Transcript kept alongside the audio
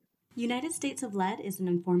United States of Lead is an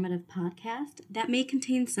informative podcast that may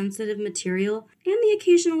contain sensitive material and the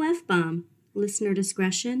occasional F-bomb. Listener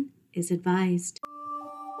discretion is advised.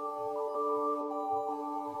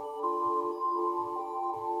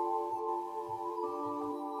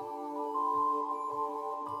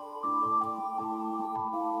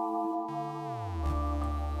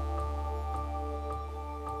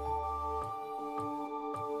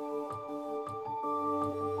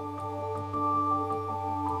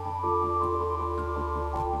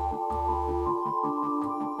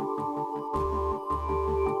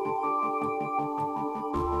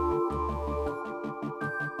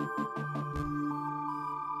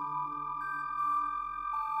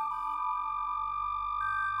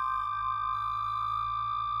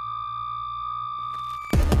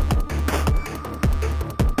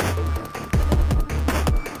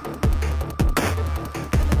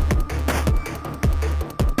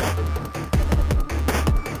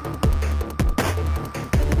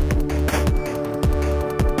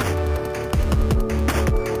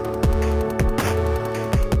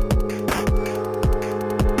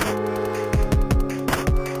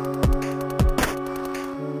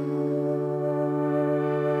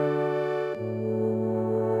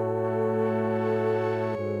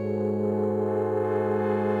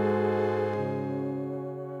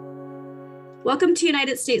 Welcome to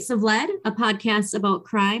United States of Lead, a podcast about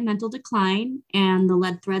crime, mental decline, and the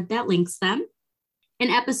lead thread that links them. In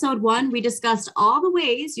episode 1, we discussed all the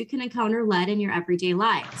ways you can encounter lead in your everyday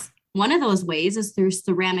lives. One of those ways is through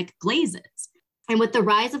ceramic glazes. And with the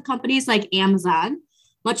rise of companies like Amazon,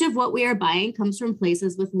 much of what we are buying comes from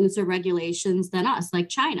places with looser regulations than us, like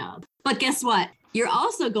China. But guess what? You're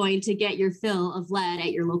also going to get your fill of lead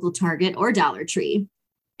at your local Target or Dollar Tree.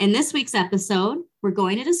 In this week's episode, we're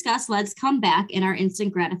going to discuss lead's comeback in our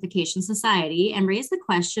instant gratification society and raise the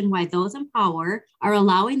question why those in power are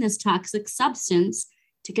allowing this toxic substance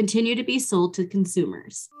to continue to be sold to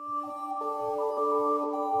consumers.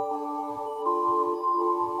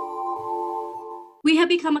 We have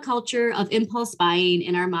become a culture of impulse buying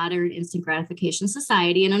in our modern instant gratification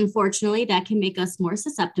society, and unfortunately, that can make us more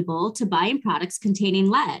susceptible to buying products containing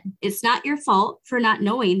lead. It's not your fault for not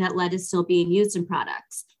knowing that lead is still being used in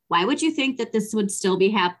products. Why would you think that this would still be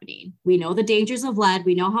happening? We know the dangers of lead,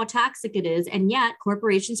 we know how toxic it is, and yet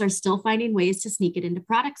corporations are still finding ways to sneak it into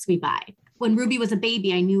products we buy. When Ruby was a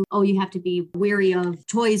baby, I knew, you have to be wary of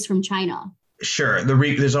toys from China. Sure.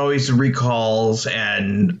 There's always recalls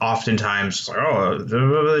and oftentimes,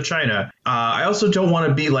 the China. I also don't want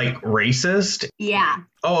to be like racist. Yeah.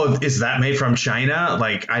 Oh, is that made from China?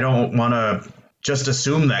 Like, I don't want to just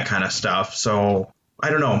assume that kind of stuff. So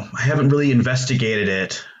I don't know. I haven't really investigated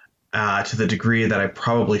it to the degree that I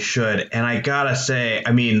probably should. And I gotta say,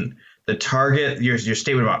 I mean, the Target, your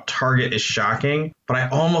statement about Target is shocking, but I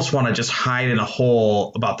almost want to just hide in a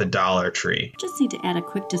hole about the Dollar Tree. Just need to add a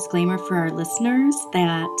quick disclaimer for our listeners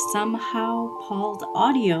that somehow Paul's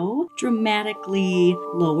audio dramatically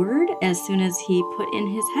lowered as soon as he put in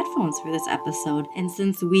his headphones for this episode. And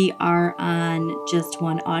since we are on just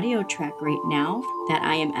one audio track right now that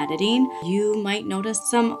I am editing, you might notice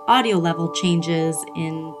some audio level changes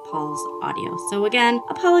in Paul's audio. So again,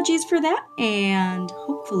 apologies for that, and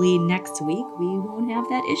hopefully next week we won't have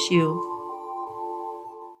that issue.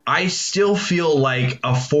 I still feel like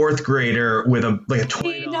a fourth grader with a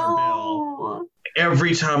 $20 bill.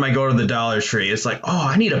 Every time I go to the Dollar Tree, it's like,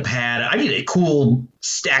 I need a pad. I need a cool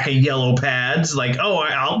stack of yellow pads. Like,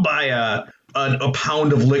 I'll buy a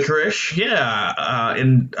pound of licorice. Yeah.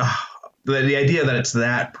 And the idea that it's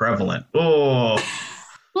that prevalent. Oh.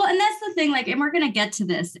 Well, and that's the thing, and we're going to get to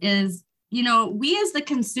this is, we as the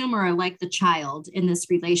consumer are like the child in this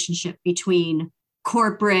relationship between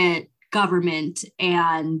corporate, government,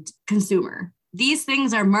 and consumer. These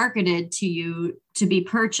things are marketed to you to be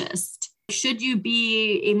purchased. Should you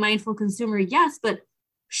be a mindful consumer? Yes, but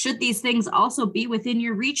should these things also be within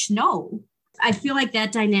your reach? No. I feel like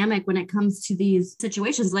that dynamic when it comes to these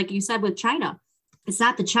situations, like you said with China, it's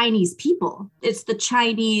not the Chinese people, it's the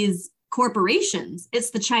Chinese corporations, it's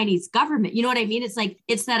the Chinese government. You know what I mean?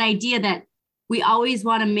 It's that idea that we always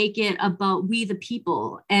want to make it about we the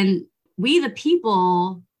people, and we the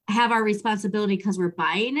people have our responsibility because we're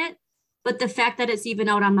buying it. But the fact that it's even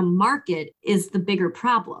out on the market is the bigger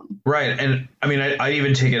problem. Right. And I mean, I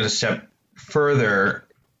even take it a step further.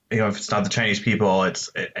 If it's not the Chinese people,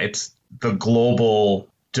 it's the global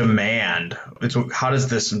demand. It's how does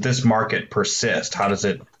this market persist? How does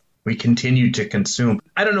we continue to consume?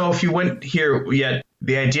 I don't know if you went here yet,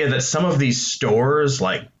 the idea that some of these stores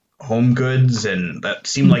like Home Goods and that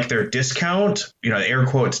seem like they're discount, air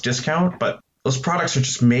quotes discount, but those products are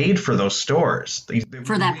just made for those stores.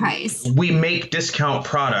 For that price. We make discount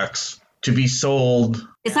products to be sold.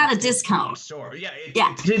 It's not a discount. Store. Yeah,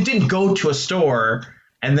 it didn't go to a store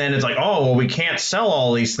and then it's like, oh, well, we can't sell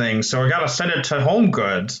all these things, so we got to send it to Home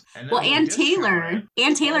Goods. Well, Ann Taylor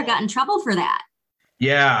got in trouble for that.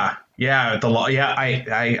 Yeah, the law. Yeah,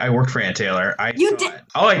 I worked for Ann Taylor. You did?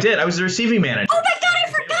 Oh, I did. I was the receiving manager. Oh my God,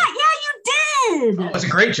 I forgot. Yeah, you did. Oh, it was a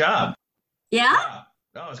great job. Yeah?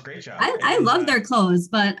 Oh, it was a great job. I love their clothes,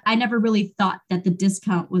 but I never really thought that the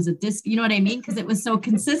discount was a you know what I mean? Because it was so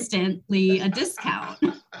consistently a discount.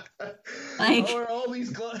 Like, all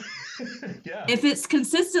these yeah. If it's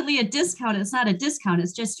consistently a discount, it's not a discount.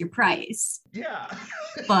 It's just your price. Yeah.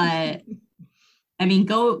 But I mean,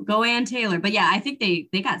 go Ann Taylor. But yeah, I think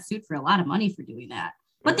they got sued for a lot of money for doing that.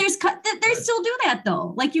 But they still do that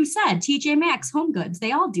though. Like you said, TJ Maxx, Home Goods,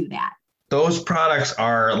 they all do that. Those products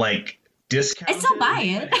are like discounted. I still buy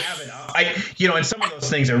it. And some of those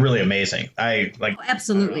things are really amazing.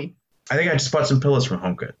 Absolutely. I think I just bought some pillows from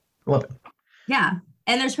Home Goods. Love it. Yeah.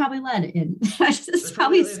 And there's probably lead in. There's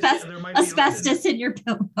probably asbestos in your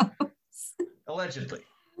pillows. Allegedly.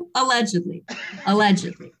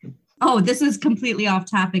 Oh, this is completely off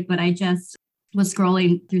topic, but I just was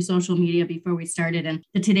scrolling through social media before we started, and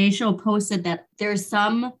the Today Show posted that there's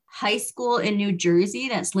some high school in New Jersey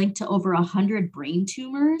that's linked to over 100 brain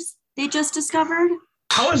tumors they just discovered.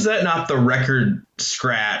 How is that not the record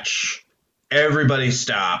scratch? Everybody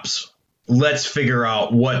stops. Let's figure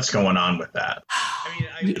out what's going on with that.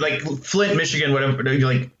 I mean, like Flint, Michigan, whatever.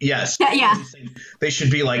 Like, yes. Yeah. They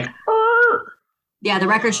should be like, yeah, the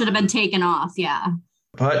record should have been taken off. Yeah.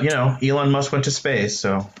 But, Elon Musk went to space,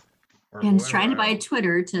 so. And he's trying to buy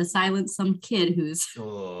Twitter to silence some kid who's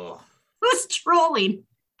trolling.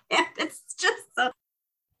 And it's just so.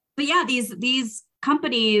 But yeah, these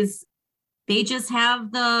companies, they just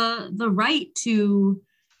have the right to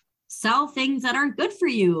sell things that aren't good for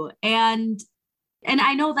you. And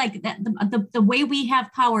I know like that the way we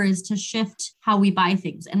have power is to shift how we buy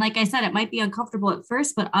things. And like I said, it might be uncomfortable at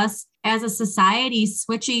first, but us as a society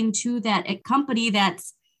switching to that company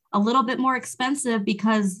that's a little bit more expensive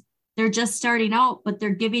because they're just starting out, but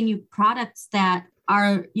they're giving you products that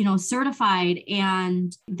are, certified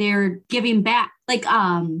and they're giving back. Like,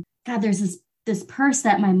 God, there's this purse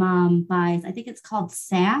that my mom buys. I think it's called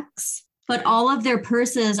Saks. But all of their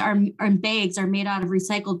purses and bags are made out of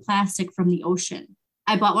recycled plastic from the ocean.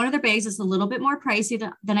 I bought one of their bags. It's a little bit more pricey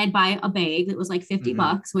than I'd buy a bag that was like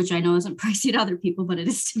 $50, which I know isn't pricey to other people, but it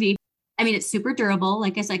is to me. I mean, it's super durable,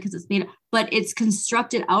 like I said, because it's made, but it's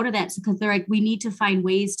constructed out of that because they're like, we need to find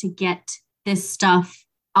ways to get this stuff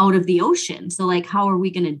out of the ocean. So like, how are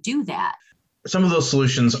we going to do that? Some of those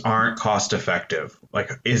solutions aren't cost effective.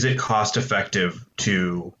 Like, is it cost effective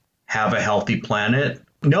to have a healthy planet?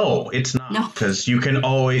 No, it's not. No, because you can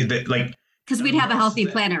always because we'd have a healthy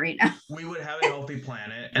planet right now. We would have a healthy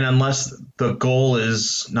planet, and unless the goal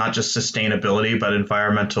is not just sustainability but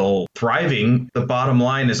environmental thriving, the bottom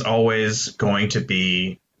line is always going to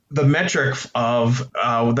be the metric of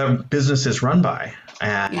the business is run by,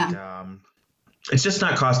 and it's just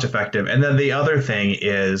not cost effective. And then the other thing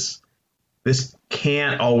is, this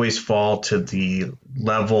can't always fall to the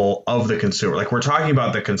level of the consumer. Like, we're talking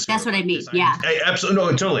about the consumer. That's what I mean. Yeah. Absolutely. No,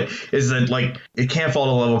 totally. Is that like, it can't fall to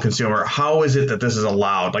the level of consumer. How is it that this is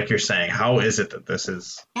allowed? Like you're saying, how is it that this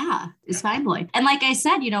is? Yeah, it's mind blowing. And like I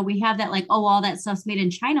said, we have that like, oh, all that stuff's made in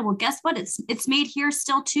China. Well, guess what? It's made here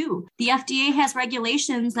still too. The FDA has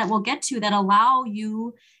regulations that we'll get to that allow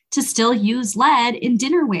you to still use lead in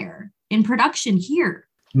dinnerware in production here.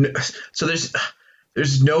 So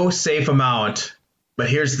there's no safe amount, but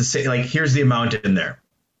here's the amount in there.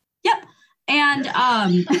 Yep. And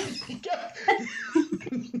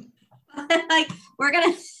like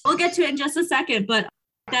we'll get to it in just a second, but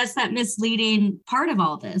that's that misleading part of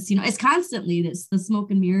all this. It's constantly the smoke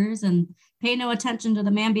and mirrors and pay no attention to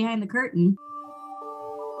the man behind the curtain.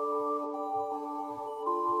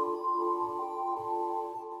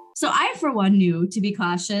 So I, for one, knew to be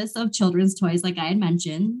cautious of children's toys, like I had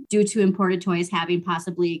mentioned, due to imported toys having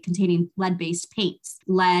possibly containing lead-based paints.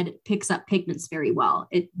 Lead picks up pigments very well.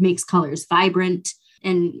 It makes colors vibrant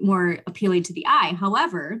and more appealing to the eye.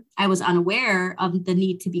 However, I was unaware of the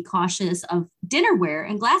need to be cautious of dinnerware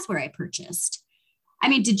and glassware I purchased. I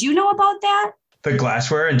mean, did you know about that? The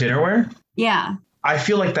glassware and dinnerware? Yeah. I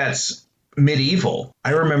feel like that's medieval.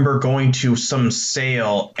 I remember going to some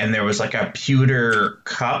sale and there was like a pewter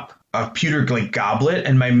cup, a pewter like goblet,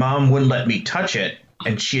 and my mom wouldn't let me touch it.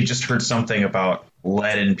 And she had just heard something about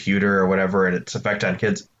lead and pewter or whatever and its effect on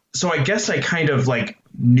kids. So I guess I kind of like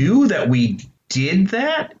knew that we did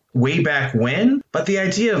that way back when, but the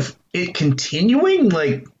idea of it continuing?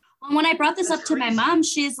 Like, Well, when I brought this up to my mom,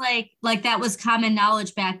 she's like that was common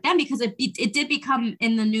knowledge back then because it did become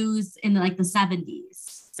in the news in like the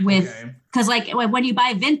 70s with because like when you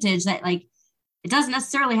buy vintage that like it doesn't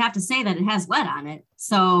necessarily have to say that it has lead on it.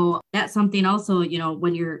 So that's something also, you know,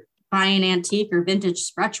 when you're buying antique or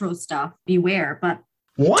vintage retro stuff, beware. But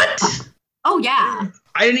what? Oh yeah.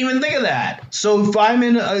 I didn't even think of that. So if I'm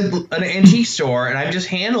in an antique store and I'm just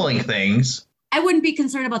handling things, I wouldn't be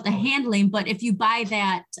concerned about the handling, but if you buy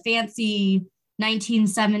that fancy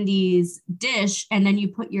 1970s dish and then you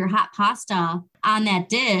put your hot pasta on that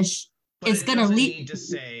dish, it's going to need to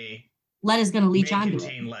say lead is going to leach onto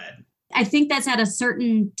contain it. lead. I think that's at a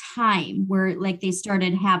certain time where like they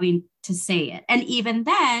started having to say it. And even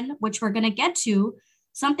then, which we're going to get to,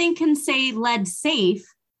 something can say lead safe.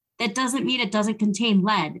 That doesn't mean it doesn't contain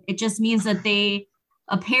lead. It just means that they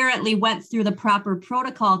apparently went through the proper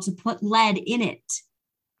protocol to put lead in it.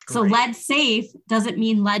 Great. So lead safe doesn't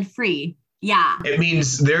mean lead free. Yeah. It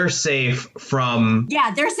means they're safe from...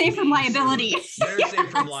 Yeah, they're safe from liability. They're yes.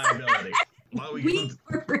 safe from liability. We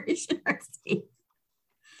corporation are safe.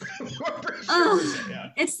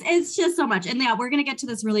 It's just so much. And yeah, we're going to get to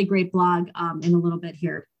this really great blog in a little bit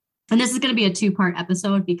here. And this is going to be a 2-part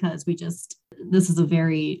episode because this is a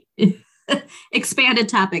very expanded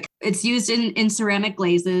topic. It's used in ceramic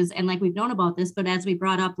glazes. And like we've known about this, but as we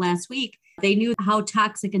brought up last week, they knew how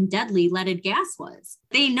toxic and deadly leaded gas was.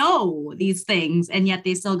 They know these things, and yet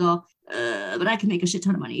they still go, but I can make a shit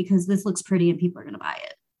ton of money because this looks pretty and people are going to buy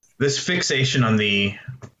it. This fixation on the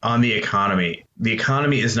economy. The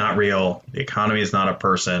economy is not real. The economy is not a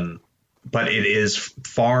person. But it is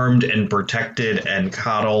farmed and protected and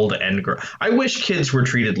coddled and I wish kids were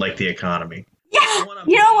treated like the economy. Yeah,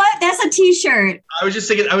 you know what? That's a t-shirt. I was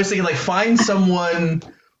thinking like find someone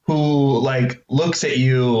who like looks at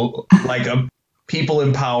you like a people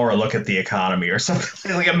in power look at the economy or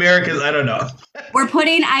something like America's. I don't know. We're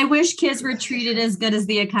putting I wish kids were treated as good as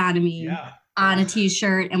the economy on a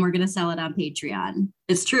t-shirt and we're going to sell it on Patreon.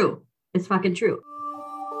 It's true. It's fucking true.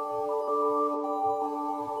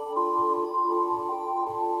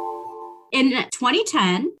 In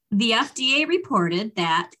 2010, the FDA reported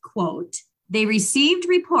that, quote, they received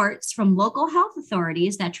reports from local health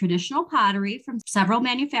authorities that traditional pottery from several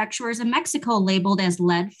manufacturers in Mexico labeled as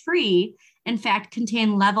lead-free, in fact,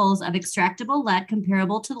 contain levels of extractable lead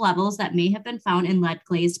comparable to levels that may have been found in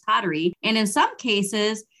lead-glazed pottery, and in some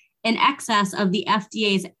cases, in excess of the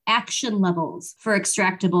FDA's action levels for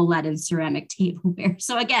extractable lead in ceramic tableware.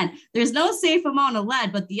 So again, there's no safe amount of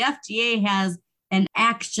lead, but the FDA has an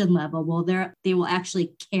action level. Well, they will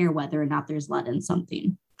actually care whether or not there's lead in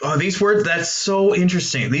something. Oh, these words, that's so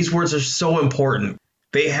interesting. These words are so important.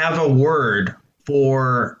 They have a word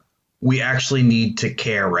for we actually need to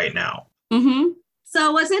care right now. Mm-hmm.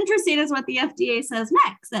 So what's interesting is what the FDA says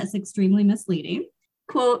next. That's extremely misleading.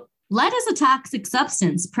 Quote, lead is a toxic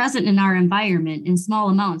substance present in our environment in small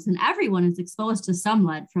amounts, and everyone is exposed to some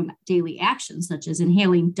lead from daily actions such as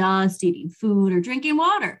inhaling dust, eating food, or drinking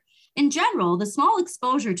water. In general, the small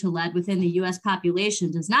exposure to lead within the U.S. population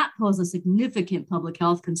does not pose a significant public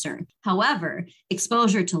health concern. However,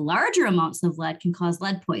 exposure to larger amounts of lead can cause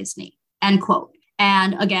lead poisoning, end quote.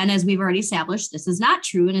 And again, as we've already established, this is not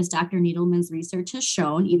true. And as Dr. Needleman's research has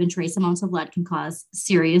shown, even trace amounts of lead can cause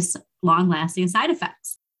serious, long-lasting side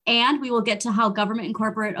effects. And we will get to how government and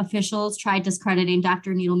corporate officials tried discrediting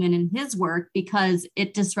Dr. Needleman and his work because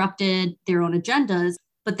it disrupted their own agendas.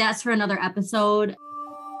 But that's for another episode.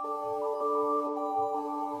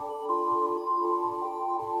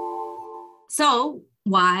 So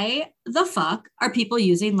why the fuck are people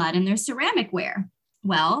using lead in their ceramic ware?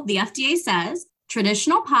 Well, the FDA says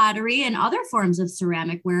traditional pottery and other forms of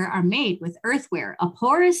ceramic ware are made with earthenware, a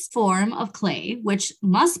porous form of clay, which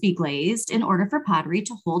must be glazed in order for pottery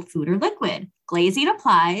to hold food or liquid. Glazing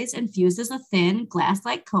applies and fuses a thin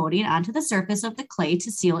glass-like coating onto the surface of the clay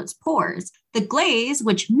to seal its pores. The glaze,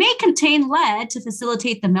 which may contain lead to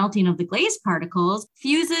facilitate the melting of the glaze particles,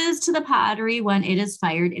 fuses to the pottery when it is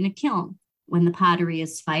fired in a kiln. When the pottery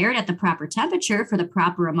is fired at the proper temperature for the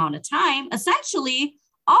proper amount of time,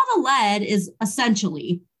 all the lead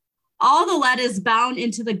is bound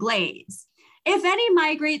into the glaze. If any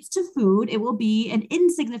migrates to food, it will be an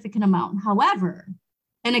insignificant amount. However,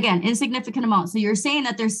 and again, insignificant amount. So you're saying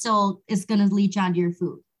that it's going to leach onto your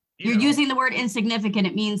food. You're using the word insignificant.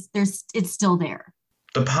 It means it's still there.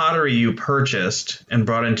 The pottery you purchased and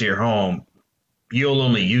brought into your home, you'll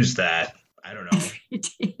only use that, I don't know,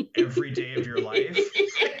 every day of your life.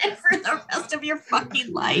 For the rest of your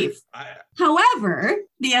fucking life. However,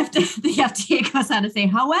 the FDA goes on to say,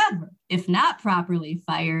 however, if not properly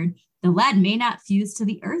fired, The lead may not fuse to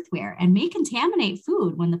the earthware and may contaminate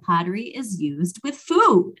food when the pottery is used with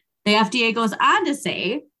food. The FDA goes on to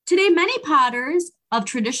say, today, many potters of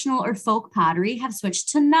traditional or folk pottery have switched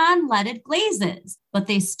to non-leaded glazes, but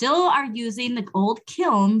they still are using the old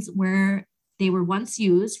kilns where they were once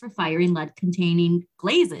used for firing lead-containing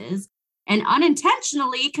glazes and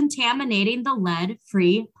unintentionally contaminating the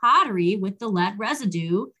lead-free pottery with the lead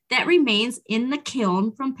residue that remains in the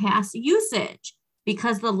kiln from past usage.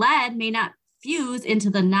 Because the lead may not fuse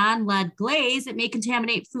into the non-lead glaze, it may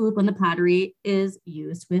contaminate food when the pottery is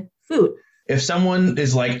used with food. If someone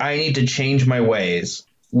is like, I need to change my ways,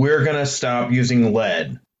 we're going to stop using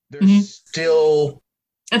lead. There's still...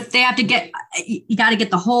 If they have to get, you got to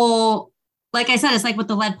get the whole, like I said, it's like with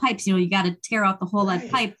the lead pipes, you got to tear out the whole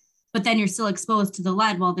lead pipe, but then you're still exposed to the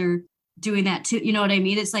lead while they're doing that too. You know what I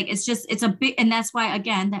mean? It's like, it's a big, and that's why,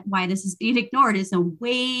 again, why this is being ignored is a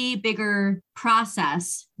way bigger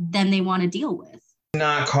process than they want to deal with.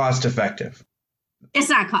 Not cost effective. It's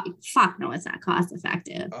not, fuck no, it's not cost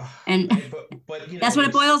effective. And but that's what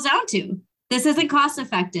it boils down to. This isn't cost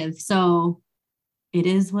effective. So it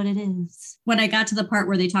is what it is. When I got to the part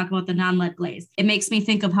where they talk about the non-lead glaze, it makes me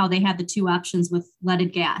think of how they had the two options with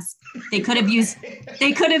leaded gas. They could have used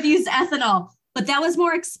ethanol, but that was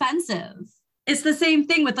more expensive. It's the same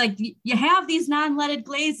thing with like, you have these non-leaded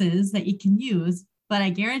glazes that you can use, but I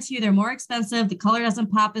guarantee you they're more expensive. The color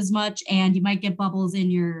doesn't pop as much and you might get bubbles in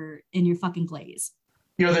your fucking glaze.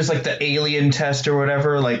 There's like the alien test or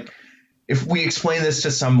whatever. Like if we explain this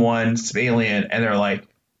to someone, it's alien, and they're like,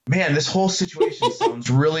 man, this whole situation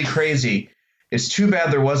sounds really crazy. It's too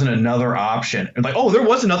bad there wasn't another option. And like, oh, there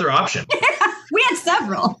was another option. Yeah, we had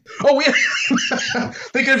several. Oh,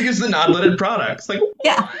 they could have used the non-leaded products. Like,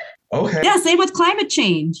 yeah. Okay. Yeah, same with climate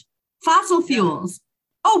change, fossil fuels.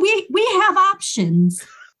 Oh, we have options.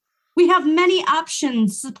 We have many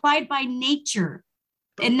options supplied by nature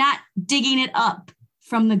and not digging it up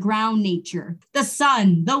from the ground nature, the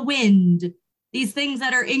sun, the wind, these things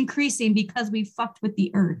that are increasing because we fucked with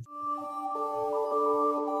the earth.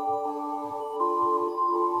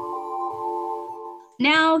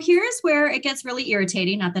 Now, here's where it gets really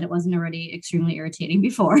irritating. Not that it wasn't already extremely irritating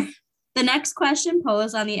before. The next question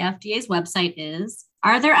posed on the FDA's website is,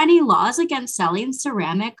 are there any laws against selling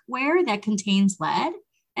ceramic ware that contains lead?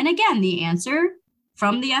 And again, the answer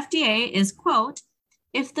from the FDA is, quote,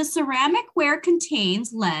 if the ceramic ware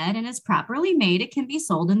contains lead and is properly made, it can be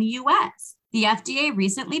sold in the U.S. The FDA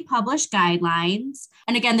recently published guidelines,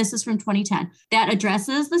 and again, this is from 2010, that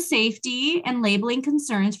addresses the safety and labeling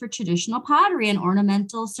concerns for traditional pottery and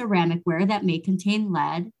ornamental ceramic ware that may contain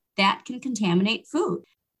lead that can contaminate food.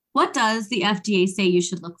 What does the FDA say you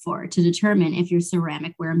should look for to determine if your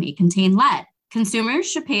ceramic ware may contain lead?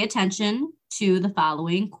 Consumers should pay attention to the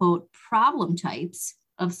following, quote, problem types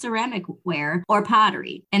of ceramic ware or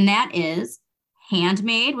pottery, and that is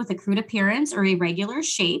handmade with a crude appearance or irregular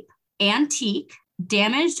shape, antique,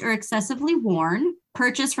 damaged or excessively worn,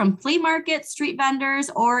 purchased from flea markets, street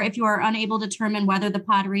vendors, or if you are unable to determine whether the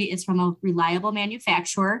pottery is from a reliable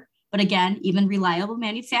manufacturer. But again, even reliable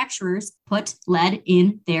manufacturers put lead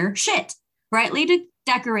in their shit. Brightly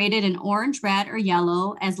decorated in orange, red, or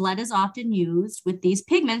yellow, as lead is often used with these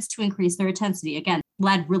pigments to increase their intensity. Again,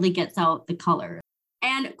 lead really gets out the color.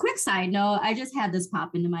 And quick side note, I just had this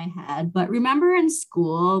pop into my head, but remember in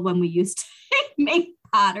school when we used to make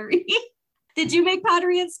pottery? Did you make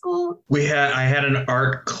pottery in school? I had an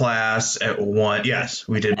art class at one. Yes,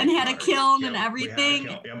 we did. And had a kiln and everything.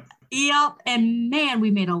 Yep. And man, we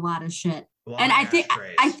made a lot of shit. And I think,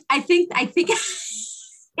 yeah.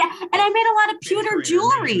 And I made a lot of pewter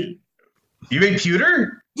jewelry. You made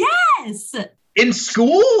pewter? Yes. In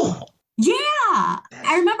school? Yeah.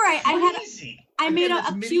 I remember I made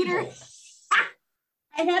a pewter.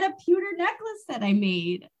 I had a pewter necklace that I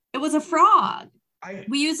made. It was a frog.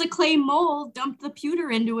 We used a clay mold, dumped the pewter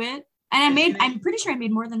into it. And I'm pretty sure I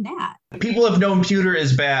made more than that. People have known pewter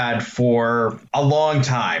is bad for a long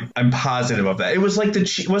time. I'm positive of that. It was like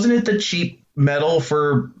wasn't it the cheap metal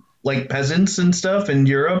for like peasants and stuff in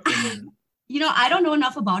Europe? I don't know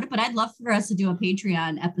enough about it, but I'd love for us to do a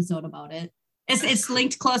Patreon episode about it. It's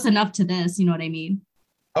linked close enough to this, you know what I mean?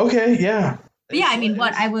 Okay, yeah. But yeah, I mean,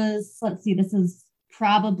 let's see, this is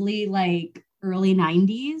probably like early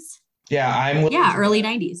 90s. Yeah, early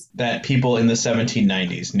 90s. That people in the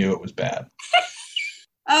 1790s knew it was bad.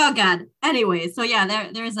 Oh, God. Anyway, so yeah,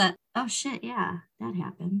 there's a, oh shit, yeah, that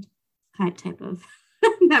happened. Type of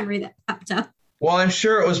memory that popped up. Well, I'm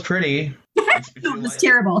sure it was pretty. It was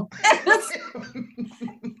terrible.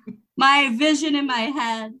 My vision in my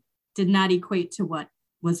head did not equate to what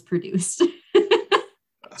was produced.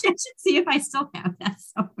 should see if I still have that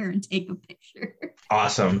somewhere and take a picture.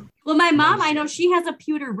 Awesome. Well, my mom, I know she has a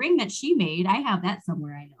pewter ring that she made. I have that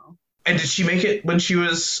somewhere, I know. And did she make it when she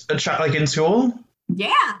was a child, like in school?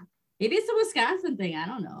 Yeah. Maybe it's a Wisconsin thing. I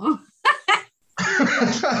don't know.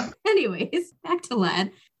 Anyways, back to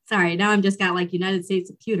lead. Sorry, now I'm just got like United States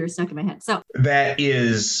of pewter stuck in my head. So that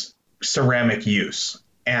is ceramic use.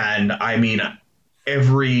 And I mean,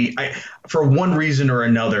 for one reason or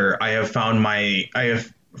another, I have found my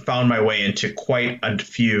way into quite a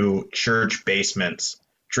few church basements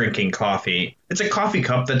drinking coffee. It's a coffee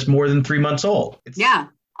cup that's more than 3 months old. Yeah.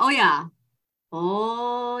 Oh, yeah.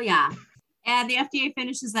 Oh, yeah. And the FDA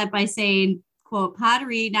finishes that by saying, quote,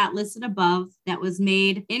 pottery not listed above that was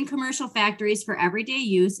made in commercial factories for everyday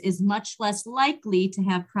use is much less likely to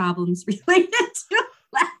have problems related to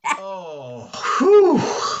lead. Oh, whew,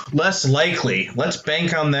 less likely. Let's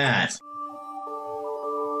bank on that.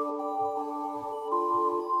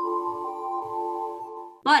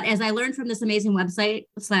 But as I learned from this amazing website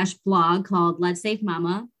 / blog called Let's Safe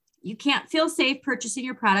Mama, you can't feel safe purchasing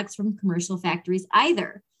your products from commercial factories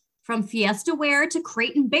either. From Fiesta Ware to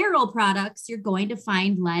Crate and Barrel products, you're going to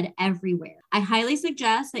find lead everywhere. I highly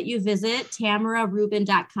suggest that you visit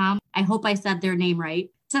TamaraRubin.com. I hope I said their name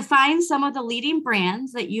right. To find some of the leading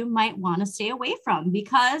brands that you might want to stay away from,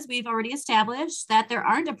 because we've already established that there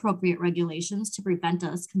aren't appropriate regulations to prevent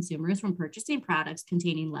us consumers from purchasing products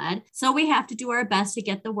containing lead. So we have to do our best to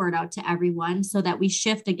get the word out to everyone so that we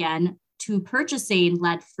shift again to purchasing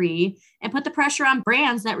lead-free and put the pressure on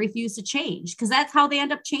brands that refuse to change, because that's how they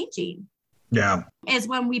end up changing. Yeah. Is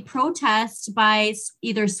when we protest by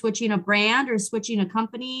either switching a brand or switching a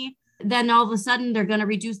company, then all of a sudden they're going to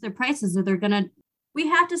reduce their prices, or we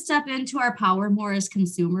have to step into our power more as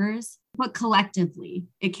consumers, but collectively.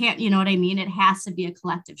 It can't, you know what I mean? It has to be a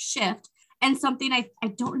collective shift. And something I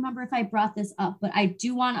don't remember if I brought this up, but I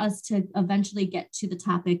do want us to eventually get to the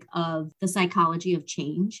topic of the psychology of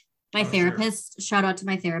change. My therapist, shout out to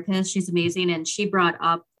my therapist. She's amazing. And she brought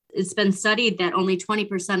up, it's been studied that only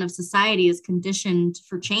 20% of society is conditioned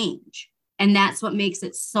for change. And that's what makes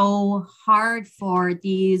it so hard for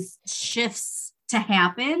these shifts to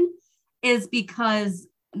happen, is because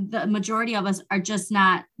the majority of us are just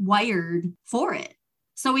not wired for it.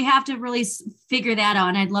 So we have to really figure that out.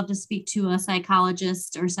 And I'd love to speak to a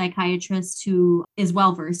psychologist or psychiatrist who is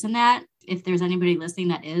well-versed in that. If there's anybody listening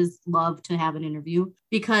that is, love to have an interview,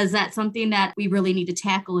 because that's something that we really need to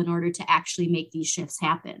tackle in order to actually make these shifts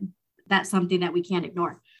happen. That's something that we can't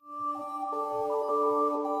ignore.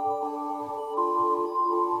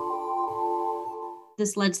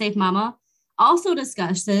 This Lead Safe Mama also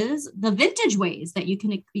discusses the vintage ways that you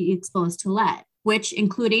can be exposed to lead, which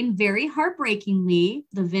including, very heartbreakingly,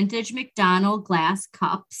 the vintage McDonald glass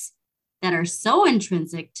cups that are so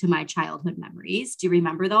intrinsic to my childhood memories. Do you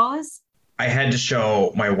remember those? I had to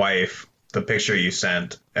show my wife the picture you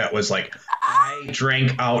sent. It was like, I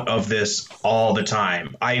drank out of this all the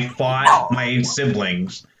time. I fought my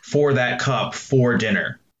siblings for that cup for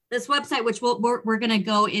dinner. This website, which we're going to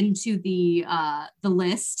go into the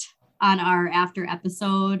list on our after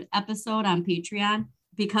episode on Patreon,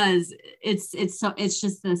 because it's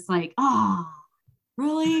just this like, oh,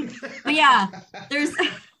 really? But yeah,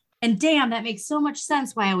 and damn, that makes so much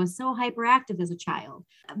sense why I was so hyperactive as a child.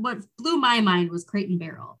 What blew my mind was Crate and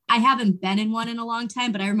Barrel. I haven't been in one in a long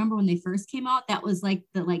time, but I remember when they first came out, that was like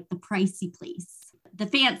the pricey place, the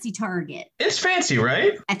fancy Target. It's fancy,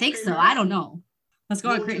 right? I think so. I don't know. Let's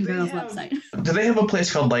go on Crate and Barrel's website. Do they have a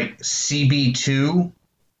place called like CB2,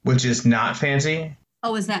 which is not fancy?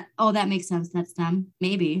 Oh, is that? Oh, that makes sense. That's them.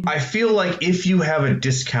 Maybe. I feel like if you have a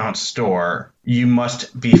discount store, you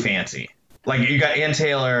must be fancy. Like you got Ann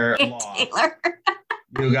Taylor. Ann Taylor.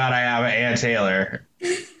 You gotta have an Ann Taylor.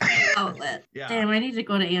 Outlet. Yeah. Damn, I need to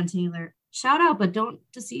go to Ann Taylor. Shout out, but don't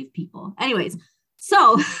deceive people. Anyways,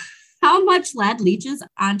 so how much lead leaches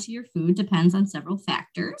onto your food depends on several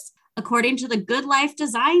factors. According to the Good Life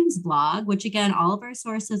Designs blog, which again, all of our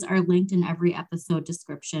sources are linked in every episode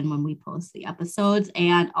description when we post the episodes.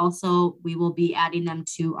 And also we will be adding them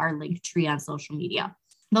to our link tree on social media.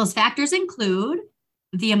 Those factors include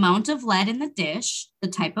the amount of lead in the dish, the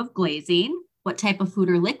type of glazing, what type of food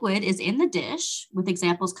or liquid is in the dish, with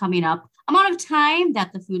examples coming up, amount of time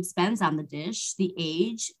that the food spends on the dish, the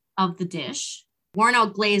age of the dish. Worn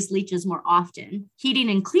out glaze leaches more often. Heating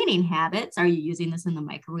and cleaning habits. Are you using this in the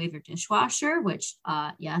microwave or dishwasher? Which,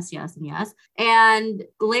 yes, and yes. And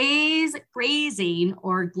glaze grazing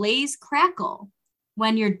or glaze crackle.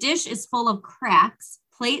 When your dish is full of cracks,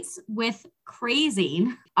 plates with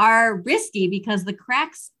crazing are risky because the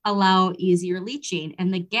cracks allow easier leaching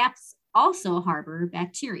and the gaps also harbor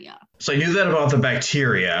bacteria. So I knew that about the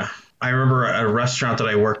bacteria. I remember at a restaurant that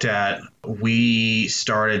I worked at, we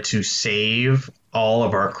started to save all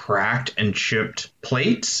of our cracked and chipped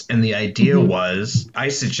plates. And the idea was, I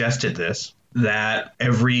suggested this, that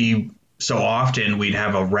every so often we'd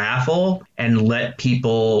have a raffle and let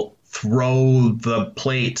people throw the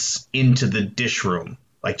plates into the dish room.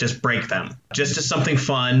 Like just break them. Just as something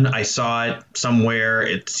fun. I saw it somewhere.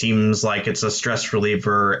 It seems like it's a stress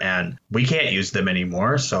reliever and we can't use them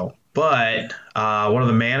anymore. But one of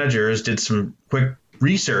the managers did some quick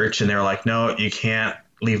research and they were like, no, you can't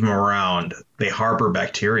leave them around. They harbor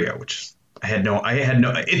bacteria, which I had no,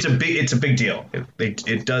 it's a big deal.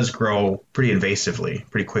 It does grow pretty invasively,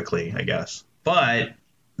 pretty quickly, I guess. But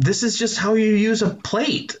this is just how you use a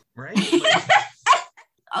plate, right? Like,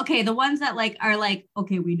 okay, the ones that like are like,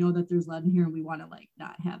 okay, we know that there's lead in here and we want to like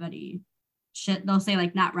not have any shit. They'll say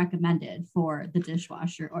like not recommended for the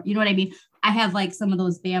dishwasher, or you know what I mean? I have like some of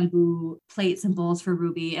those bamboo plates and bowls for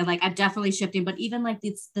Ruby, and like I've definitely shifted, but even like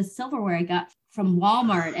the silverware I got from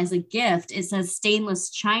Walmart as a gift, it says stainless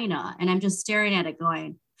china. And I'm just staring at it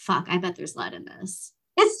going, fuck, I bet there's lead in this.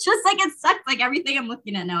 It's just like, it sucks. Like everything I'm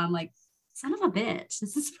looking at now, I'm like, son of a bitch.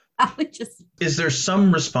 This is probably just. Is there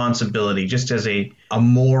some responsibility just as a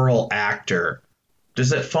moral actor?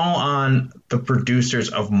 Does it fall on the producers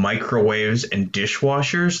of microwaves and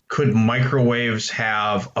dishwashers? Could microwaves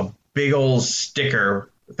have a big old sticker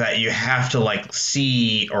that you have to like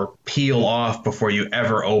see or peel off before you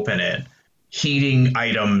ever open it? Heating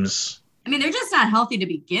items. I mean, they're just not healthy to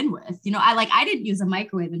begin with. You know, I didn't use a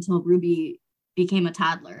microwave until Ruby became a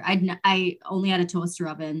toddler. I only had a toaster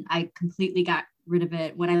oven. I completely got rid of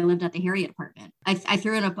it when I lived at the Harriet apartment. I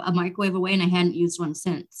threw in a microwave away and I hadn't used one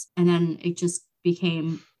since. And then it just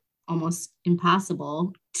became almost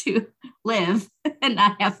impossible to live and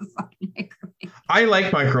not have a fucking microwave. I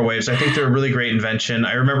like microwaves. I think they're a really great invention.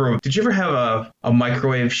 I remember, did you ever have a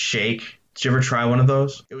microwave shake? Did you ever try one of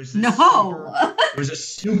those? It was it was a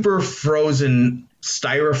super frozen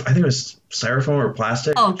styrofoam. I think it was styrofoam or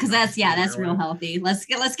plastic. Oh, because that's real healthy. Let's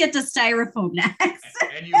get to styrofoam next.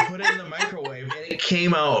 And you put it in the microwave, and it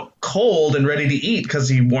came out cold and ready to eat because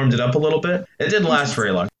he warmed it up a little bit. It didn't last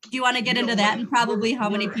very long. Do you want to get into that and probably how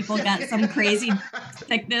many people got some crazy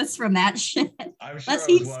thickness from that shit? Let's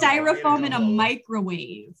heat styrofoam in a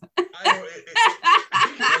microwave.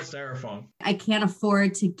 Styrofoam. I can't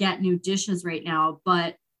afford to get new dishes right now,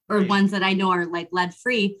 or ones that I know are like lead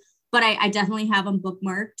free, but I definitely have them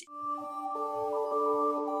bookmarked.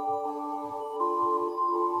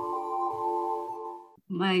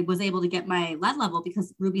 I was able to get my lead level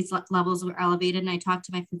because Ruby's levels were elevated. And I talked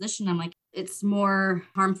to my physician. I'm like, it's more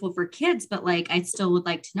harmful for kids, but like, I still would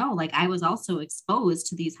like to know, like I was also exposed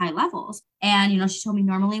to these high levels. And, you know, she told me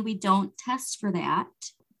normally we don't test for that.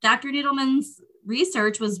 Dr. Needleman's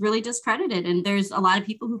research was really discredited. And there's a lot of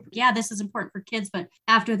people who, yeah, this is important for kids. But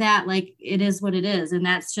after that, like it is what it is. And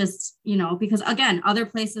that's just, you know, because again, other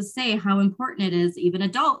places say how important it is. Even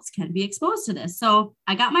adults can be exposed to this. So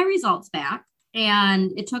I got my results back.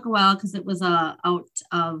 And it took a while because it was a out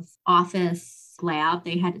of office lab.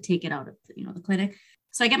 They had to take it out of, you know, the clinic.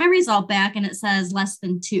 So I get my result back and it says less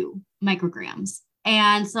than 2 micrograms.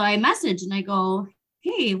 And so I message and I go,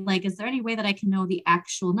 hey, like, is there any way that I can know the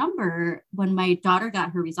actual number? When my daughter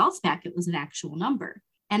got her results back, it was an actual number.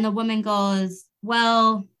 And the woman goes,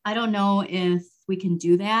 well, I don't know if we can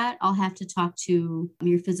do that. I'll have to talk to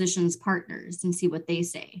your physician's partners and see what they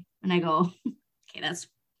say. And I go, okay, that's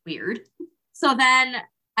weird. So then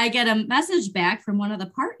I get a message back from one of the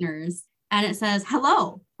partners and it says,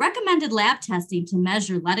 hello, recommended lab testing to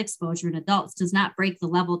measure lead exposure in adults does not break the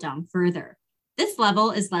level down further. This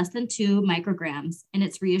level is less than 2 micrograms and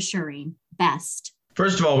it's reassuring. Best.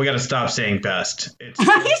 First of all, we got to stop saying best. It's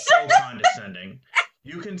so condescending.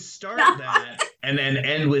 You can start that and then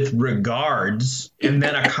end with regards and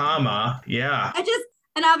then a comma. Yeah.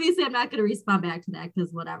 And obviously I'm not going to respond back to that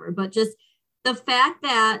because whatever, but just the fact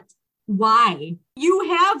that why you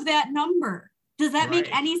have that number, does that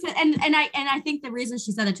make any sense? And I think the reason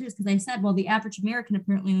she said it too is because I said, well, the average American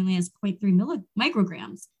apparently only has 0.3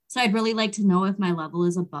 micrograms. So I'd really like to know if my level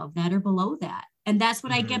is above that or below that. And that's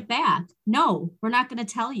what I get back. No, we're not going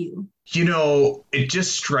to tell you. You know, it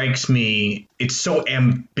just strikes me, it's so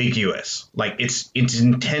ambiguous. Like it's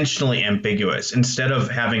intentionally ambiguous. Instead of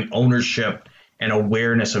having ownership and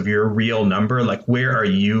awareness of your real number, like where are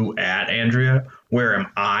you at, Andrea? Where am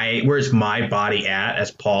I? Where's my body at as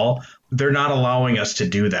Paul? They're not allowing us to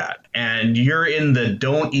do that. And you're in the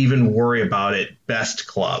don't even worry about it best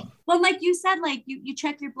club. Well, like you said, like you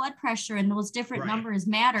check your blood pressure and those different numbers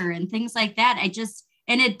matter and things like that.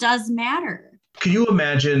 And it does matter. Can you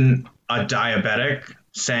imagine a diabetic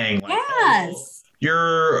saying like, oh, Yes.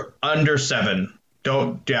 you're under 7.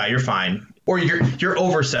 You're fine. Or you're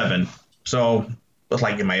over 7. So it's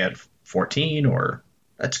like, am I at 14 or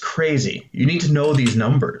that's crazy. You need to know these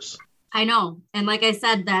numbers. I know. And like I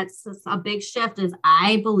said, that's a big shift is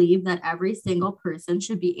I believe that every single person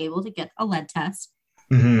should be able to get a lead test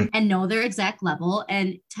and know their exact level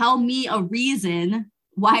and tell me a reason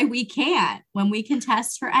why we can't when we can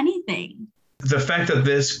test for anything. The fact that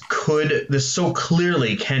this so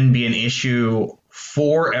clearly can be an issue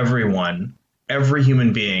for everyone, every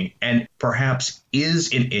human being, and perhaps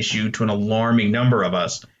is an issue to an alarming number of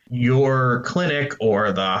us. Your clinic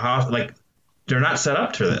or the hospital, like, they're not set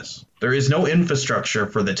up to this. There is no infrastructure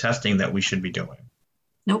for the testing that we should be doing.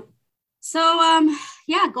 Nope. So,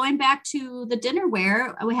 yeah, going back to the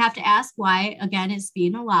dinnerware, we have to ask why, again, it's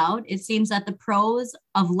being allowed. It seems that the pros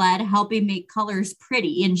of lead helping make colors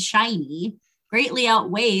pretty and shiny greatly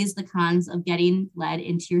outweighs the cons of getting lead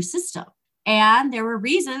into your system. And there were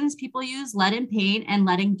reasons people use lead in paint and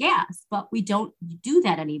lead in gas, but we don't do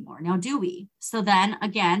that anymore now, do we? So then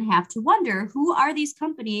again, have to wonder, who are these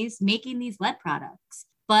companies making these lead products?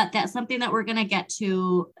 But that's something that we're going to get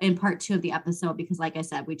to in part 2 of the episode, because like I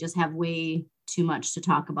said, we just have way too much to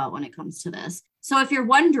talk about when it comes to this. So if you're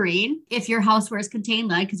wondering if your housewares contain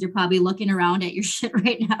lead, because you're probably looking around at your shit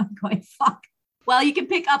right now going, fuck. Well, you can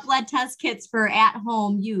pick up lead test kits for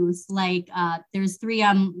at-home use. Like there's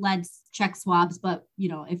 3M lead check swabs, but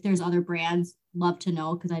if there's other brands, love to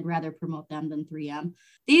know, because I'd rather promote them than 3M.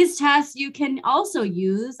 These tests you can also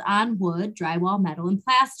use on wood, drywall, metal, and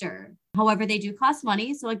plaster. However, they do cost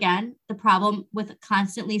money. So again, the problem with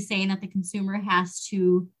constantly saying that the consumer has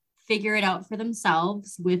to figure it out for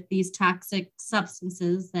themselves with these toxic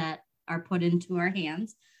substances that are put into our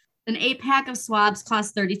hands. An 8-pack of swabs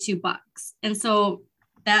costs $32. And so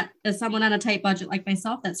that, as someone on a tight budget like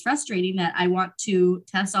myself, that's frustrating that I want to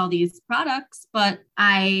test all these products, but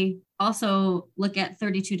I also look at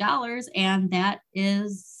 $32 and that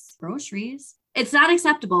is groceries. It's not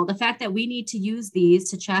acceptable. The fact that we need to use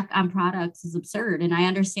these to check on products is absurd. And I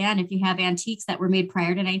understand if you have antiques that were made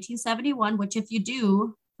prior to 1971, which if you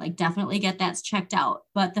do, like, definitely get that checked out.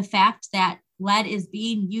 But the fact that lead is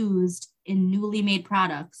being used in newly made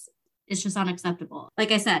products, it's just unacceptable.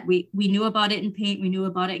 Like I said, we knew about it in paint, we knew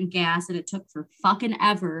about it in gas, and it took for fucking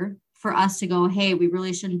ever for us to go, hey, we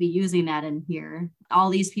really shouldn't be using that in here. All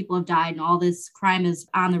these people have died and all this crime is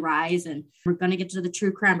on the rise, and we're going to get to the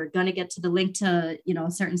true crime. We're going to get to the link to,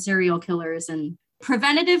 certain serial killers, and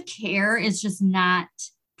preventative care is just not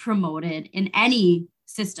promoted in any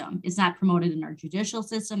system. It's not promoted in our judicial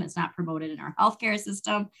system. It's not promoted in our healthcare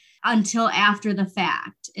system until after the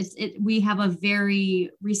fact. We have a very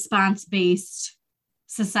response-based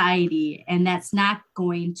society, and that's not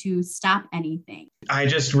going to stop anything. I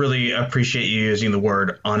just really appreciate you using the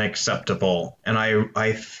word unacceptable. And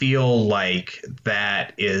I feel like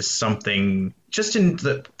that is something just in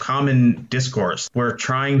the common discourse. We're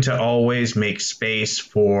trying to always make space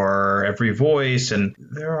for every voice, and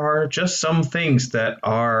there are just some things that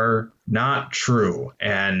are not true,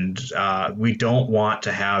 and we don't want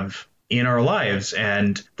to have in our lives.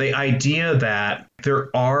 And the idea that there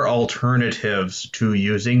are alternatives to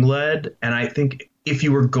using lead, and I think if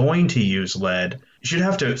you were going to use lead, you should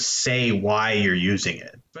have to say why you're using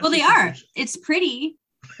it. Well, they are. It's pretty.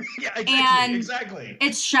 Yeah, exactly.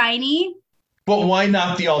 It's shiny. But why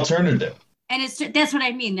not the alternative? And that's what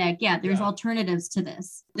I mean. Like, yeah, there's alternatives to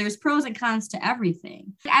this. There's pros and cons to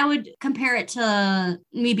everything. I would compare it to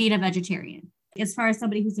me being a vegetarian, as far as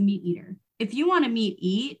somebody who's a meat eater. If you want to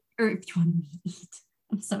eat, I'm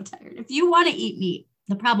so tired. If you want to eat meat,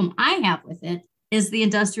 the problem I have with it is the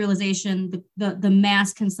industrialization, the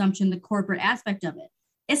mass consumption, the corporate aspect of it.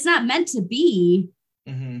 It's not meant to be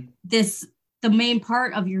the main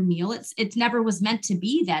part of your meal. It never was meant to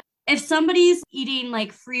be that. If somebody's eating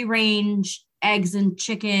like free range eggs and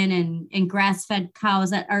chicken and grass-fed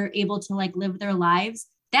cows that are able to like live their lives,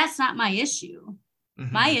 that's not my issue.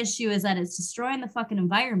 My issue is that it's destroying the fucking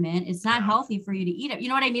environment. It's not healthy for you to eat it. You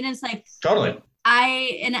know what I mean? It's like, totally.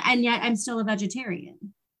 And yet I'm still a vegetarian.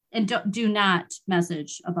 And do not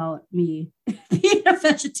message about me being a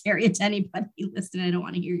vegetarian to anybody listening. I don't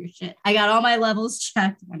want to hear your shit. I got all my levels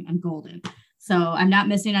checked. I'm golden. So I'm not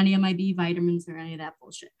missing any of my B vitamins or any of that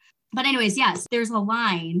bullshit. But anyways, yes, there's a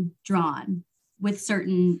line drawn with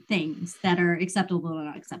certain things that are acceptable and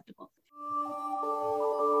unacceptable.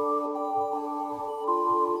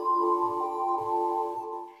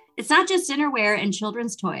 It's not just dinnerware and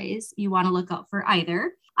children's toys you want to look out for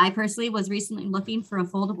either. I personally was recently looking for a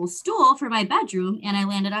foldable stool for my bedroom, and I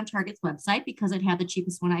landed on Target's website because it had the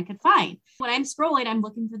cheapest one I could find. When I'm scrolling, I'm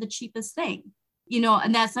looking for the cheapest thing,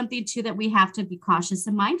 and that's something too that we have to be cautious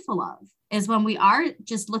and mindful of, is when we are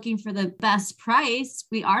just looking for the best price,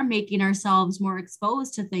 we are making ourselves more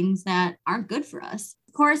exposed to things that aren't good for us.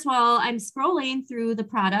 Of course, while I'm scrolling through the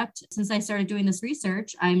product, since I started doing this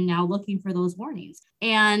research, I'm now looking for those warnings.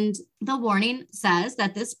 And the warning says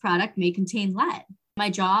that this product may contain lead. My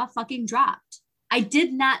jaw fucking dropped. I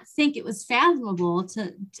did not think it was fathomable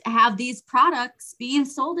to have these products being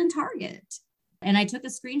sold in Target. And I took a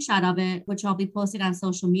screenshot of it, which I'll be posting on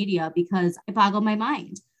social media because it boggled my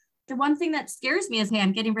mind. The one thing that scares me is, hey,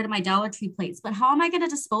 I'm getting rid of my Dollar Tree plates, but how am I going to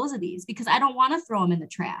dispose of these? Because I don't want to throw them in the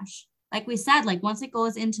trash. Like we said, like once it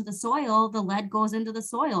goes into the soil, the lead goes into the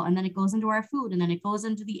soil, and then it goes into our food, and then it goes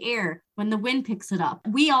into the air when the wind picks it up.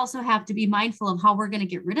 We also have to be mindful of how we're going to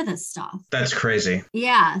get rid of this stuff. That's crazy.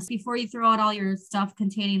 Yeah. Before you throw out all your stuff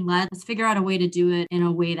containing lead, let's figure out a way to do it in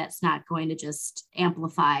a way that's not going to just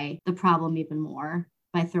amplify the problem even more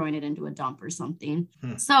by throwing it into a dump or something.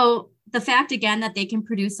 So the fact, again, that they can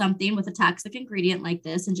produce something with a toxic ingredient like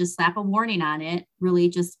this and just slap a warning on it really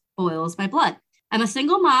just boils my blood. I'm a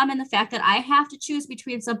single mom, and the fact that I have to choose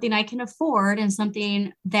between something I can afford and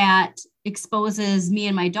something that exposes me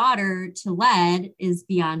and my daughter to lead is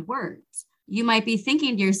beyond words. You might be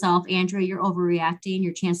thinking to yourself, Andrea, you're overreacting.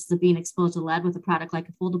 Your chances of being exposed to lead with a product like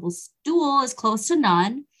a foldable stool is close to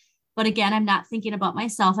none. But again, I'm not thinking about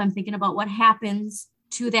myself. I'm thinking about what happens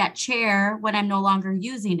to that chair when I'm no longer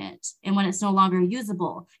using it and when it's no longer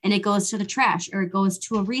usable and it goes to the trash or it goes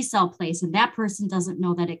to a resale place and that person doesn't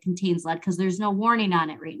know that it contains lead because there's no warning on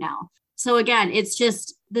it right now. So again, it's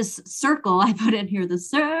just this circle I put in here, the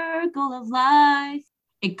circle of life.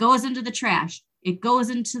 It goes into the trash. It goes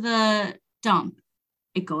into the dump.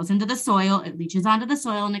 It goes into the soil. It leaches onto the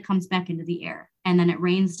soil and it comes back into the air. And then it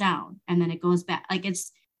rains down and then it goes back. Like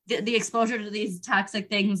it's the exposure to these toxic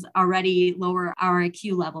things already lower our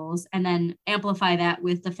IQ levels, and then amplify that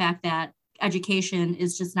with the fact that education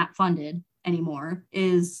is just not funded anymore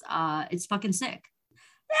is it's fucking sick.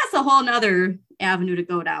 That's a whole nother avenue to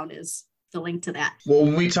go down, is the link to that. Well,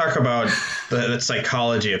 when we talk about the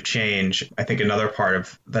psychology of change, I think another part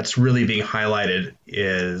of that's really being highlighted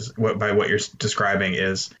is by what you're describing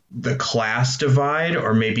is the class divide,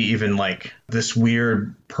 or maybe even like this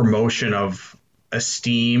weird promotion of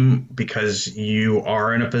esteem because you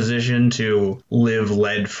are in a position to live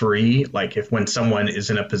lead free. Like when someone is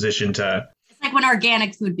in a position to, it's like when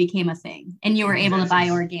organic food became a thing and you were able to buy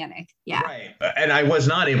organic. Yeah. Right. And I was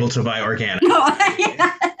not able to buy organic. No,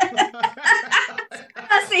 I'm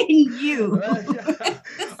not saying you.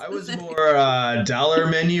 I was more dollar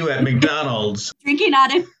menu at McDonald's. Drinking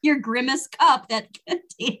out of your Grimace cup that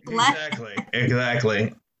contained lead.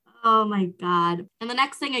 Exactly. Oh my God. And the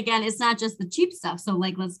next thing, again, it's not just the cheap stuff. So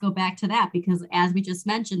like, let's go back to that, because as we just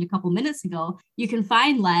mentioned a couple minutes ago, you can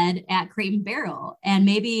find lead at Crate and Barrel. And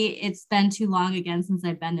maybe it's been too long again since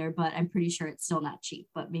I've been there, but I'm pretty sure it's still not cheap.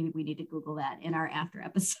 But maybe we need to Google that in our after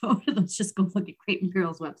episode. Let's just go look at Crate and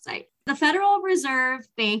Barrel's website. The Federal Reserve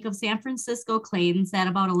Bank of San Francisco claims that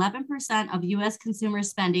about 11% of U.S. consumer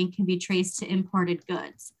spending can be traced to imported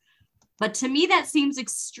goods. But to me, that seems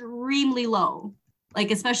extremely low. Like,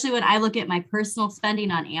 especially when I look at my personal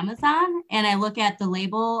spending on Amazon and I look at the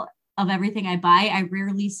label of everything I buy, I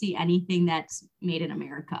rarely see anything that's made in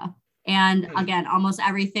America. And again, almost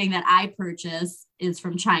everything that I purchase is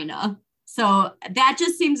from China. So that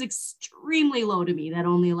just seems extremely low to me, that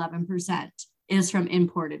only 11% is from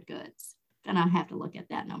imported goods. Gonna have to look at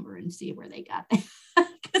that number and see where they got that.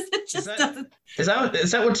 Because it just doesn't. Is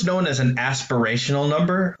that what's known as an aspirational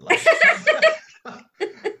number?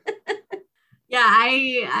 Yeah,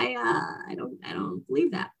 I don't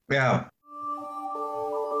believe that. Yeah.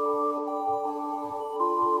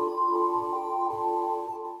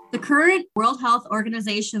 The current World Health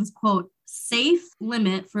Organization's, quote, safe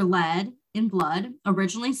limit for lead in blood,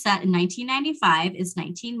 originally set in 1995, is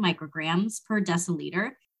 19 micrograms per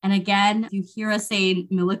deciliter. And again, if you hear us saying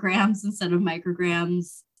milligrams instead of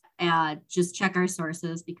micrograms, just check our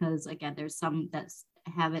sources, because again, there's some that's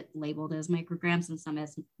have it labeled as micrograms and some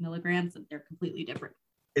as milligrams, and they're completely different.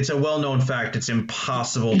 It's a well-known fact. It's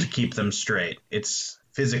impossible to keep them straight. It's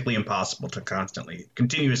physically impossible to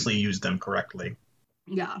continuously use them correctly.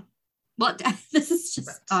 Yeah. Well, this is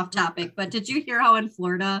just off topic, but did you hear how in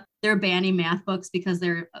Florida they're banning math books because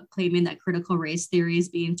they're claiming that critical race theory is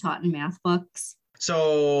being taught in math books?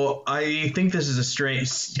 So I think this is a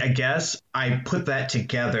strange, I guess I put that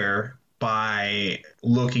together by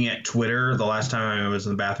looking at Twitter the last time I was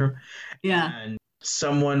in the bathroom. Yeah. And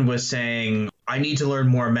someone was saying I need to learn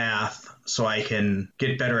more math so I can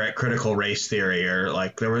get better at critical race theory, or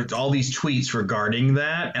like there were all these tweets regarding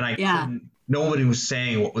that, and I Yeah. couldn't. Nobody was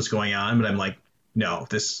saying what was going on, but I'm like, no,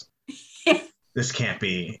 this can't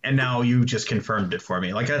be. And now you just confirmed it for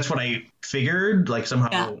me. Like that's what I figured. Like somehow,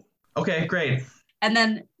 Yeah. okay, great. And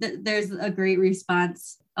then there's a great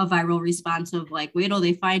response, a viral response of like, wait till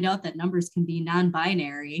they find out that numbers can be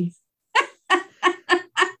non-binary.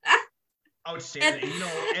 Outstanding.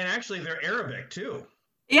 And actually they're Arabic too.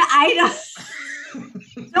 Yeah, I know.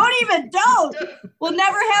 Don't. We'll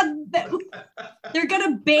never have. They're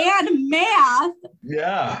gonna ban math.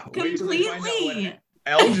 Yeah. Completely.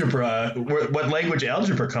 Algebra, what language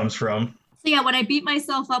algebra comes from. So yeah, when I beat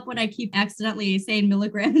myself up when I keep accidentally saying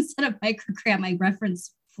milligram instead of microgram, I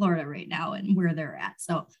reference Florida right now and where they're at.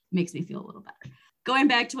 So it makes me feel a little better. Going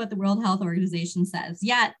back to what the World Health Organization says,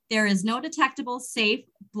 yet there is no detectable safe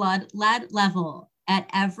blood lead level. At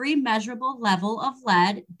every measurable level of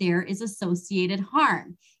lead, there is associated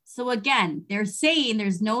harm. So again, they're saying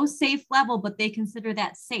there's no safe level, but they consider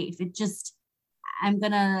that safe. I'm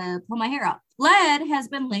going to pull my hair out. Lead has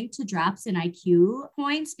been linked to drops in IQ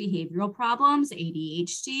points, behavioral problems,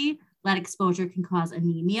 ADHD. Lead exposure can cause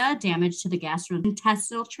anemia, damage to the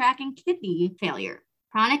gastrointestinal tract, and kidney failure.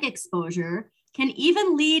 Chronic exposure can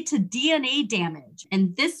even lead to DNA damage.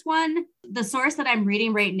 And this one, the source that I'm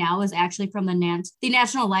reading right now is actually from the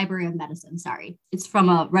National Library of Medicine. Sorry. It's from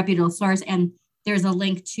a reputable source. And there's a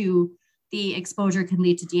link to the exposure can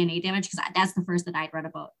lead to DNA damage because that's the first that I'd read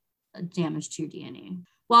about damage to your DNA.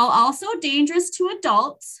 While also dangerous to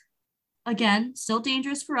adults, again, still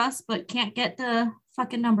dangerous for us, but can't get the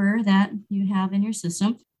fucking number that you have in your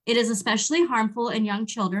system. It is especially harmful in young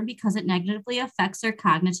children because it negatively affects their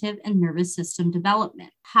cognitive and nervous system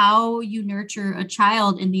development. How you nurture a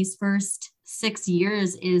child in these first 6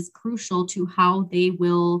 years is crucial to how they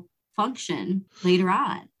will function later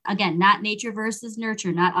on. Again, not nature versus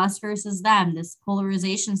nurture, not us versus them, this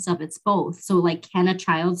polarization stuff, it's both. So like, can a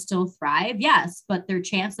child still thrive? Yes, but their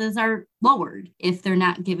chances are lowered if they're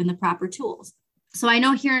not given the proper tools. So I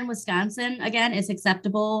know here in Wisconsin, again, it's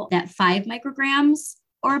acceptable that 5 micrograms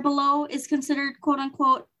or below is considered quote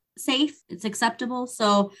unquote safe. It's acceptable.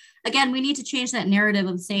 So again, we need to change that narrative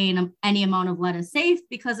of saying any amount of lead is safe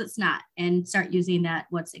because it's not, and start using that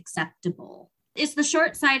what's acceptable. It's the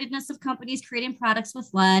short-sightedness of companies creating products with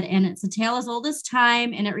lead, and it's a tale as old as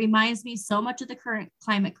time, and it reminds me so much of the current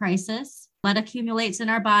climate crisis. Lead accumulates in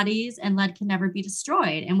our bodies, and lead can never be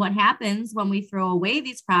destroyed. And what happens when we throw away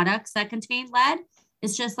these products that contain lead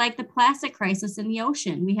is just like the plastic crisis in the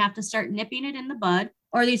ocean. We have to start nipping it in the bud,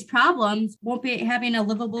 or these problems won't be having a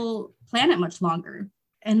livable planet much longer.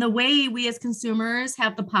 And the way we as consumers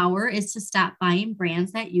have the power is to stop buying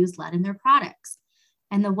brands that use lead in their products.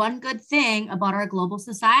 And the one good thing about our global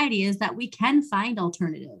society is that we can find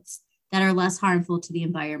alternatives that are less harmful to the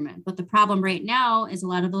environment. But the problem right now is a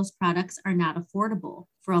lot of those products are not affordable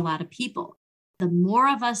for a lot of people. The more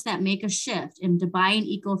of us that make a shift into buying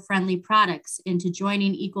eco-friendly products, into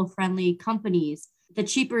joining eco-friendly companies, the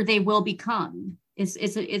cheaper they will become.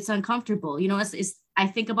 It's uncomfortable. I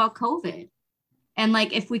think about COVID. And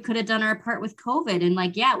like, if we could have done our part with COVID and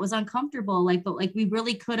like, yeah, it was uncomfortable, but we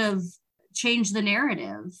really could have changed the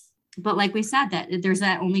narrative. But like we said, that there's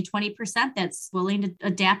that only 20% that's willing to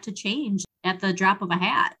adapt to change at the drop of a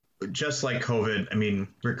hat. Just like COVID, I mean,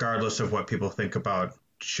 regardless of what people think about,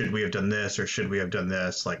 should we have done this or should we have done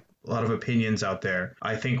this? Like a lot of opinions out there.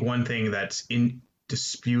 I think one thing that's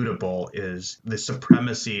indisputable is the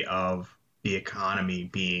supremacy of the economy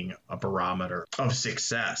being a barometer of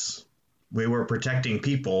success. We were protecting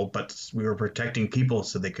people, but we were protecting people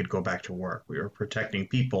so they could go back to work. We were protecting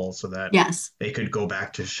people so that they could go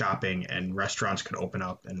back to shopping and restaurants could open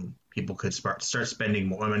up and people could start spending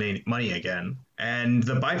more money again. And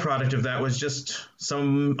the byproduct of that was just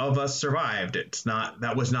some of us survived. It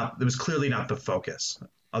was clearly not the focus.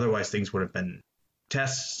 Otherwise, things would have been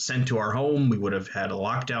tests sent to our home. We would have had a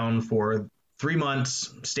lockdown for 3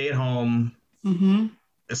 months, stay at home. Mm-hmm.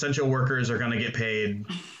 Essential workers are going to get paid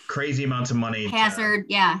crazy amounts of money. Hazard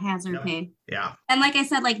pay. Yeah. And like I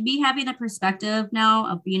said, like me having the perspective now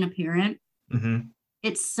of being a parent, mm-hmm.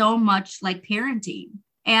 It's so much like parenting.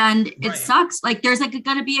 And it sucks. Like there's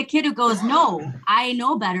going to be a kid who goes, no, I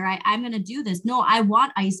know better. I'm going to do this. No, I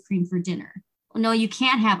want ice cream for dinner. No, you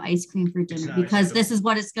can't have ice cream for dinner because this is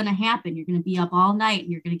what is going to happen. You're going to be up all night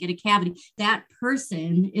and you're going to get a cavity. That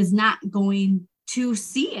person is not going to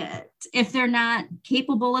see it if they're not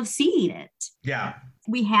capable of seeing it. Yeah.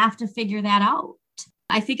 We have to figure that out.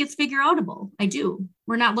 I think it's figure outable. I do.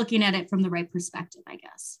 We're not looking at it from the right perspective, I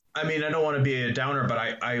guess. I mean, I don't want to be a downer, but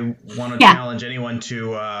I want to challenge anyone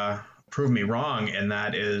to prove me wrong, and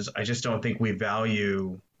that is I just don't think we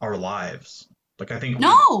value our lives. Like, I think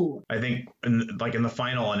in the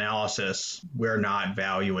final analysis, we're not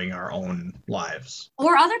valuing our own lives.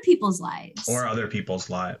 Or other people's lives.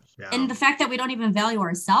 Yeah. And the fact that we don't even value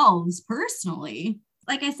ourselves personally.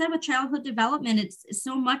 Like I said, with childhood development, it's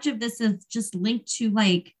so much of this is just linked to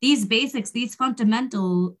like these basics, these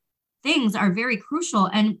fundamental things are very crucial.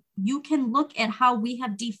 And you can look at how we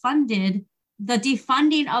have defunding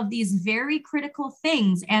of these very critical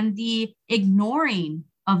things and the ignoring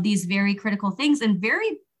of these very critical things in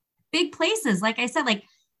very big places. Like I said, like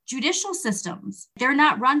judicial systems, they're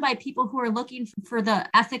not run by people who are looking for the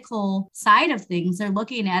ethical side of things. They're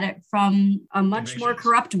looking at it from a much more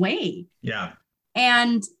corrupt way. Yeah.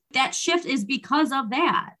 And that shift is because of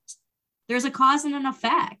that. There's a cause and an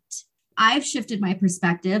effect. I've shifted my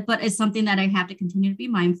perspective, but it's something that I have to continue to be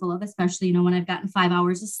mindful of, especially, when I've gotten 5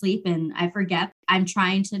 hours of sleep and I forget. I'm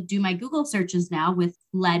trying to do my Google searches now with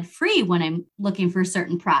lead-free when I'm looking for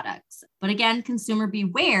certain products. But again, consumer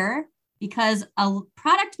beware, because a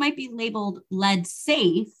product might be labeled lead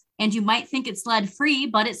safe and you might think it's lead-free,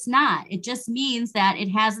 but it's not. It just means that it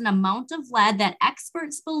has an amount of lead that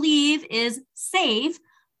experts believe is safe.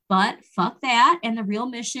 But fuck that. And the real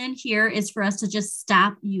mission here is for us to just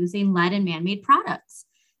stop using lead in man-made products.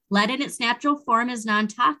 Lead in its natural form is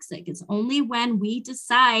non-toxic. It's only when we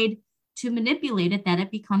decide to manipulate it that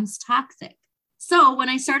it becomes toxic. So when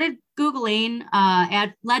I started Googling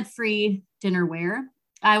at lead-free dinnerware,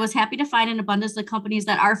 I was happy to find an abundance of companies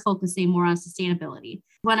that are focusing more on sustainability.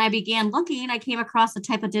 When I began looking, I came across a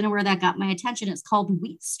type of dinnerware that got my attention. It's called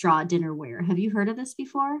wheat straw dinnerware. Have you heard of this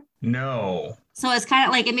before? No. So it's kind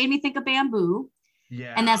of like, it made me think of bamboo.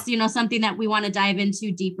 Yeah. And that's, something that we want to dive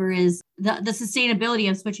into deeper is the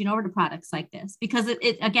sustainability of switching over to products like this. Because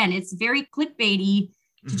it's very clickbaity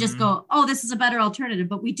to just go, oh, this is a better alternative.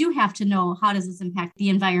 But we do have to know, how does this impact the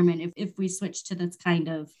environment if we switch to this kind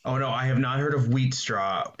of... Oh, no, I have not heard of wheat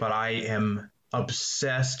straw, but I am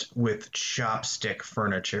obsessed with chopstick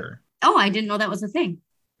furniture. Oh, I didn't know that was a thing.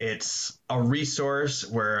 It's a resource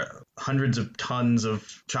where hundreds of tons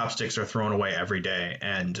of chopsticks are thrown away every day.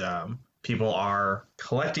 And people are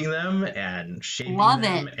collecting them and shaping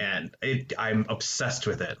them. And I'm obsessed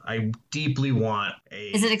with it. I deeply want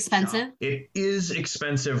a... Is it expensive? It is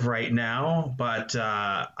expensive right now, but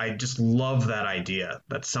I just love that idea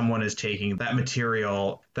that someone is taking that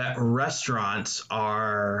material, that restaurants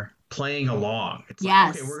are playing along. It's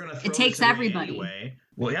yes. Like, okay, we're going to throw it takes this away everybody. Anyway.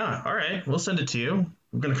 Well, yeah, all right, we'll send it to you.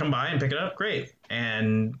 We're going to come by and pick it up. Great.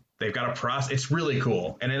 And they've got a process. It's really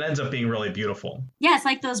cool. And it ends up being really beautiful. Yeah, it's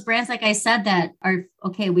like those brands, like I said, that are,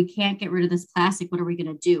 okay, we can't get rid of this plastic. What are we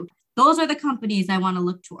going to do? Those are the companies I want to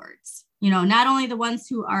look towards. Not only the ones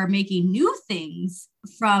who are making new things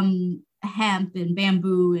from hemp and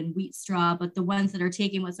bamboo and wheat straw, but the ones that are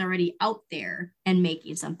taking what's already out there and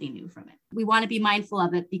making something new from it. We want to be mindful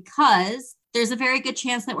of it because there's a very good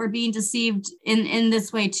chance that we're being deceived in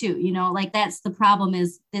this way too. Like that's the problem,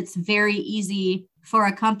 is it's very easy for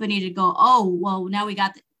a company to go, oh, well, now we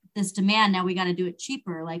got this demand. Now we got to do it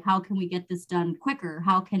cheaper. Like, how can we get this done quicker?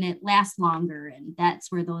 How can it last longer? And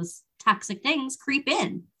that's where those toxic things creep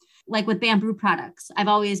in. Like with bamboo products, I've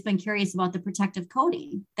always been curious about the protective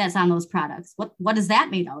coating that's on those products. What is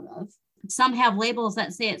that made out of? Some have labels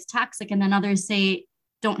that say it's toxic and then others say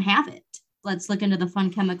don't have it. Let's look into the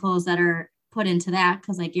fun chemicals that are put into that,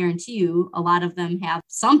 because I guarantee you a lot of them have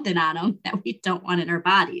something on them that we don't want in our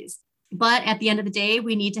bodies. But at the end of the day,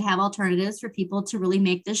 we need to have alternatives for people to really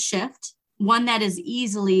make this shift, one that is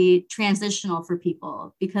easily transitional for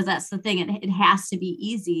people, because that's the thing. It has to be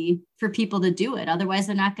easy for people to do it. Otherwise,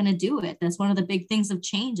 they're not going to do it. That's one of the big things of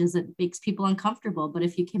change, is it makes people uncomfortable. But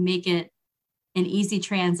if you can make it an easy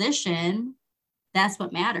transition, that's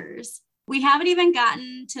what matters. We haven't even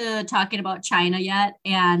gotten to talking about China yet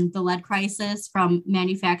and the lead crisis from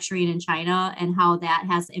manufacturing in China and how that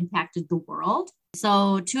has impacted the world.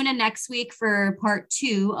 So tune in next week for part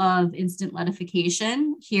 2 of Instant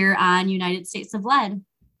Leadification here on United States of Lead.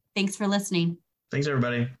 Thanks for listening. Thanks,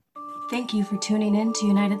 everybody. Thank you for tuning in to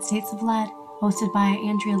United States of Lead, hosted by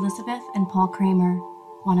Andrea Elizabeth and Paul Kramer.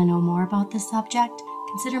 Want to know more about this subject?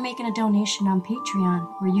 Consider making a donation on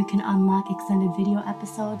Patreon, where you can unlock extended video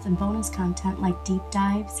episodes and bonus content like deep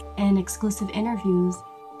dives and exclusive interviews.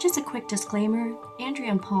 Just a quick disclaimer,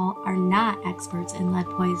 Andrea and Paul are not experts in lead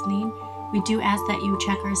poisoning. We do ask that you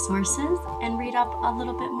check our sources and read up a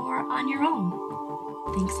little bit more on your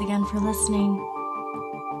own. Thanks again for listening.